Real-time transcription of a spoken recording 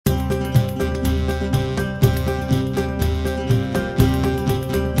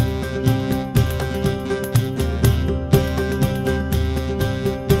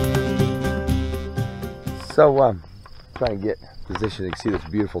So, trying to get positioned to see this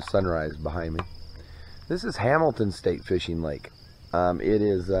beautiful sunrise behind me. This is Hamilton State Fishing Lake. It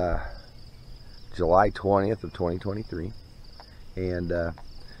is July 20th of 2023, and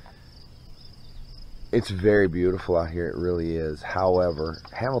it's very beautiful out here. It really is. However,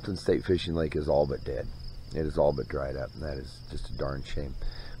 Hamilton State Fishing Lake is all but dead. It is all but dried up, and that is just a darn shame.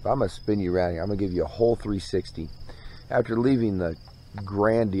 But I'm going to spin you around here. I'm going to give you a whole 360. After leaving the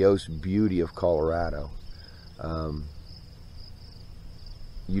grandiose beauty of Colorado,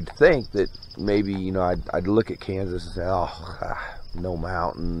 you'd think that maybe, you know, I'd look at Kansas and say, oh, no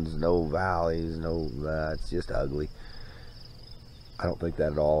mountains, no valleys, it's just ugly. I don't think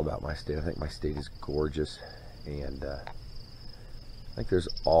that at all about my state. I think my state is gorgeous, and I think there's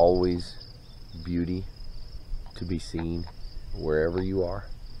always beauty to be seen wherever you are.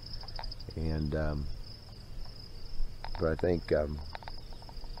 And but I think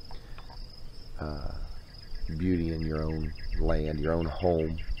beauty in your own land, your own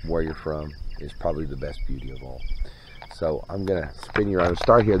home, where you're from, is probably the best beauty of all. So I'm going to spin you around and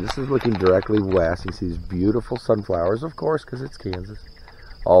start here. This is looking directly west. You see these beautiful sunflowers, of course, because it's Kansas.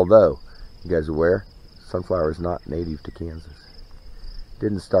 Although, you guys are aware, sunflower is not native to Kansas.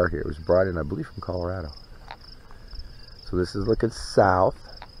 Didn't start here. It was brought in, I believe, from Colorado. So this is looking south.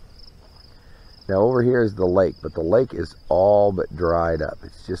 Now over here is the lake, but the lake is all but dried up.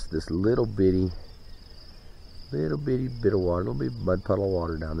 It's just this little bitty bit of water, little bitty mud puddle of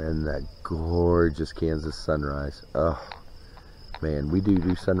water down there, and that gorgeous Kansas sunrise. Oh man, we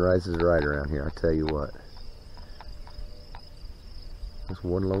do sunrises right around here, I tell you what. There's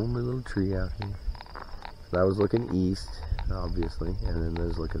one lonely little tree out here. So that was looking east, obviously, and then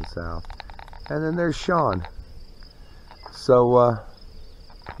there's looking south, and then there's Sean. So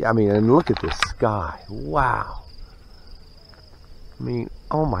yeah, I mean, and look at this sky. Wow. I mean,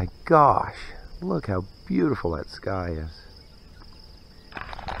 oh my gosh. Look how beautiful that sky is.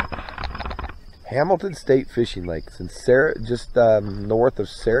 Hamilton State Fishing Lake. It's in just north of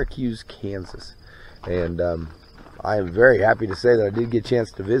Syracuse, Kansas. And I am very happy to say that I did get a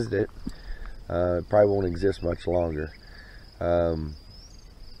chance to visit it. It probably won't exist much longer.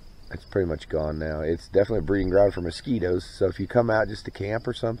 It's pretty much gone now. It's definitely a breeding ground for mosquitoes. So if you come out just to camp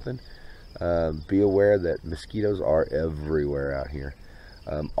or something, be aware that mosquitoes are everywhere out here.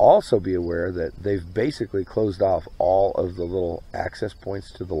 Also be aware that they've basically closed off all of the little access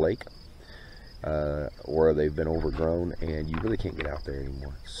points to the lake, or they've been overgrown, and you really can't get out there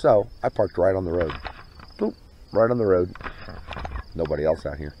anymore. So I parked right on the road. Boop, right on the road. Nobody else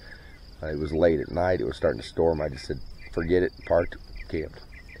out here. It was late at night. It was starting to storm. I just said, forget it. Parked, camped.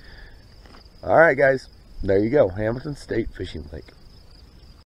 All right, guys. There you go. Hamilton State Fishing Lake.